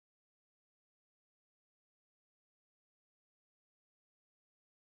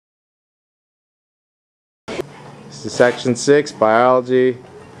This is section 6, biology.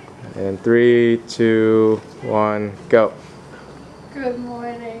 And 3, 2, 1, go. Good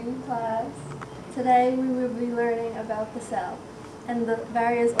morning, class. Today we will be learning about the cell and the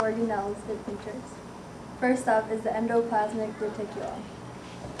various organelles it features. First up is the endoplasmic reticulum.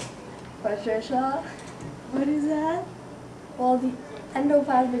 Patricia? What is that? Well, the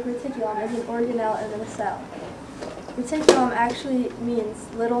endoplasmic reticulum is an organelle in a cell. Reticulum actually means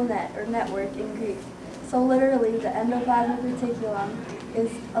little net or network in Greek. So literally, the endoplasmic reticulum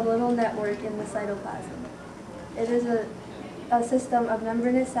is a little network in the cytoplasm. It is a system of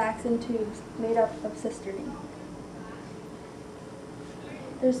membranous sacs and tubes made up of cisterine.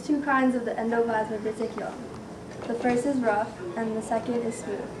 There's two kinds of the endoplasmic reticulum. The first is rough, and the second is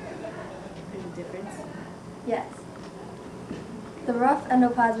smooth. Any difference? Yes. The rough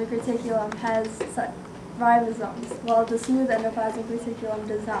endoplasmic reticulum has ribosomes, while the smooth endoplasmic reticulum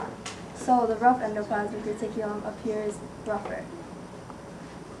does not. So the rough endoplasmic reticulum appears rougher.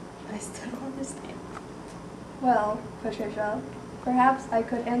 I still don't understand. Well, Patricia, perhaps I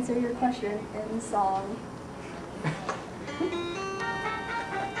could answer your question in song.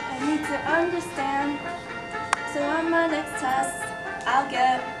 I need to understand, so on my next test, I'll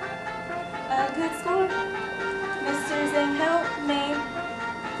get a good score. Mr. Zhang, help me.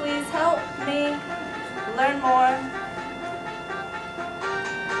 Please help me learn more.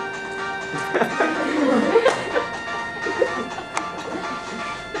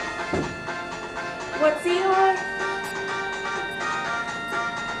 What's ER?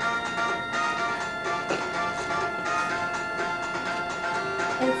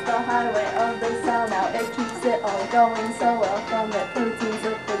 It's the highway of the cell now. It keeps it all going so well. From it, proteins,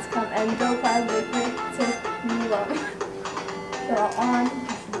 lipids come endoplasmic reticulum. So on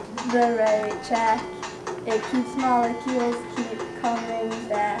the right track, it keeps molecules keep coming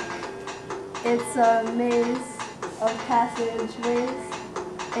back. It's a maze of passageways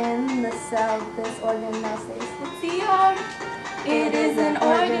in the cell. This organelle stays. What's ER? It is an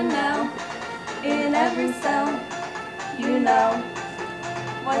organelle in every cell. You know.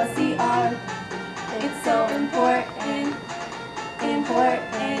 What's ER? It's so important,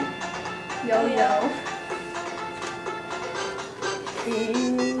 important. Yo-yo.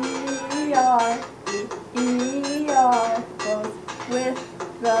 ER goes with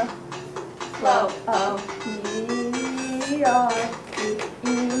the flow. Oh. ER,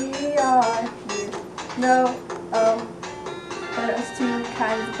 you know. There's two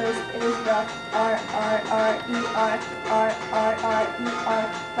kinds. The first is rough, R-R-R-E-R.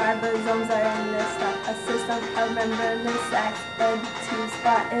 Ribosomes are in this stuff, a system of membranous sacs and tubes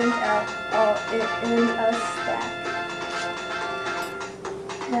flattened out all in a stack.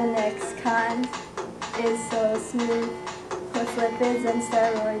 The next kind is so smooth, puts lipids and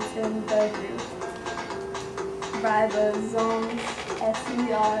steroids in the groove. Ribosomes,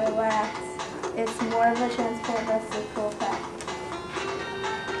 SER, wax. It's more of a transport vesicle pack.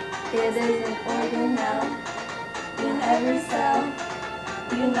 It is an organelle in every cell.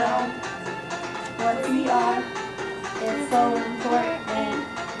 You know what's ER? It's so important,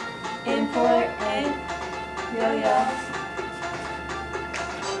 important. Yo-yo.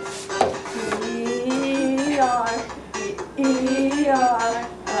 ER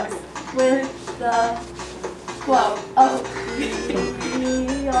with the flow. Oh.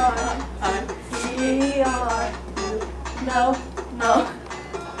 No.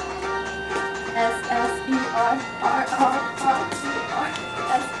 S-S-E-R, R-R-R-E-R,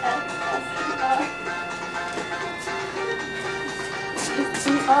 S-S-S-E-R.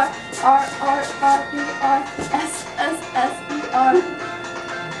 E-R, R-R-R-E-R, S-S-S-E-R.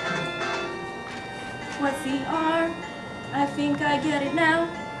 What's ER? I think I get it now.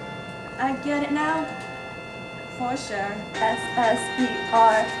 I get it now. For sure.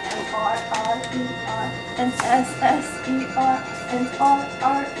 S-S-E-R and R-R-E-R and S-S-E-R and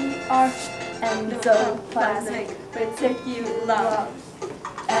R-R-E-R. Endoplasmic reticulum.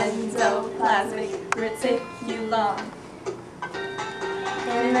 Endoplasmic reticulum.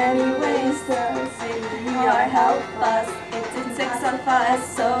 In many ways, the CER help us. It detoxifies,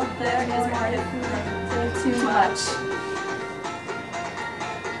 so there is more to too much.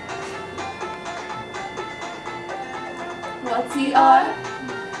 What's ER?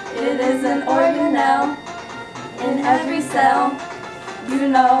 It is an organelle in every cell. You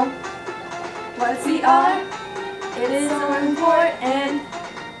know. What's ER? It is so important,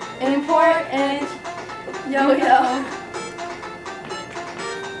 important. Yo-yo.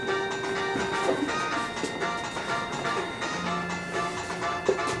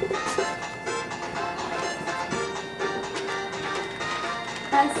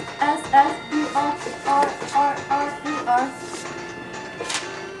 S S S U R R R R E R